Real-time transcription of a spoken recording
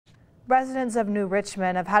Residents of New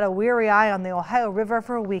Richmond have had a weary eye on the Ohio River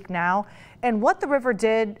for a week now, and what the river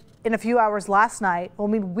did in a few hours last night will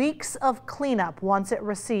mean weeks of cleanup once it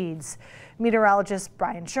recedes. Meteorologist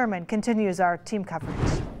Brian Sherman continues our team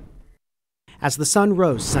coverage. As the sun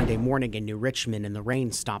rose Sunday morning in New Richmond and the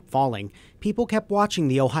rain stopped falling, people kept watching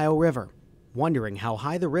the Ohio River, wondering how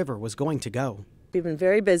high the river was going to go. We've been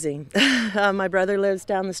very busy. My brother lives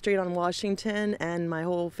down the street on Washington, and my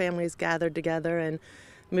whole family has gathered together and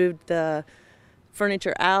moved the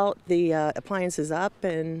furniture out, the appliances up,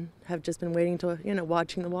 and have just been waiting to,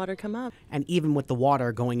 watching the water come up. And even with the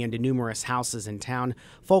water going into numerous houses in town,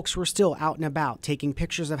 folks were still out and about taking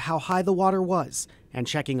pictures of how high the water was and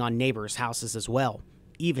checking on neighbors' houses as well,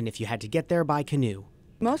 even if you had to get there by canoe.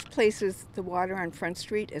 Most places, the water on Front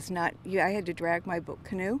Street is not, I had to drag my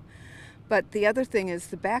canoe. But the other thing is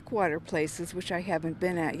the backwater places, which I haven't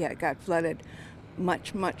been at yet, got flooded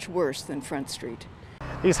much, much worse than Front Street.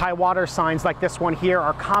 These high water signs like this one here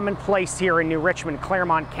are commonplace here in New Richmond,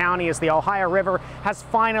 Claremont County, as the Ohio River has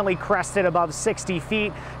finally crested above 60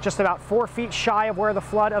 feet, just about 4 feet shy of where the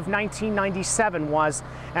flood of 1997 was.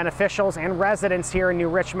 And officials and residents here in New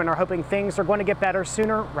Richmond are hoping things are going to get better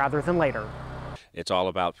sooner rather than later. It's all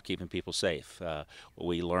about keeping people safe.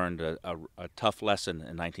 We learned a tough lesson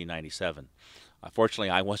in 1997.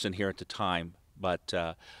 Fortunately, I wasn't here at the time, but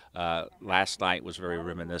last night was very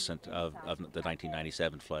reminiscent of the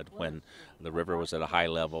 1997 flood, when the river was at a high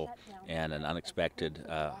level and an unexpected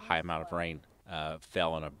high amount of rain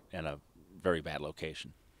fell in a very bad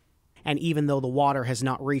location. And even though the water has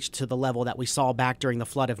not reached to the level that we saw back during the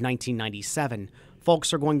flood of 1997,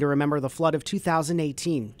 folks are going to remember the flood of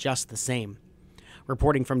 2018 just the same.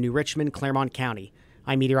 Reporting from New Richmond, Claremont County,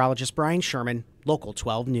 I'm meteorologist Brian Sherman, Local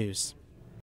 12 News.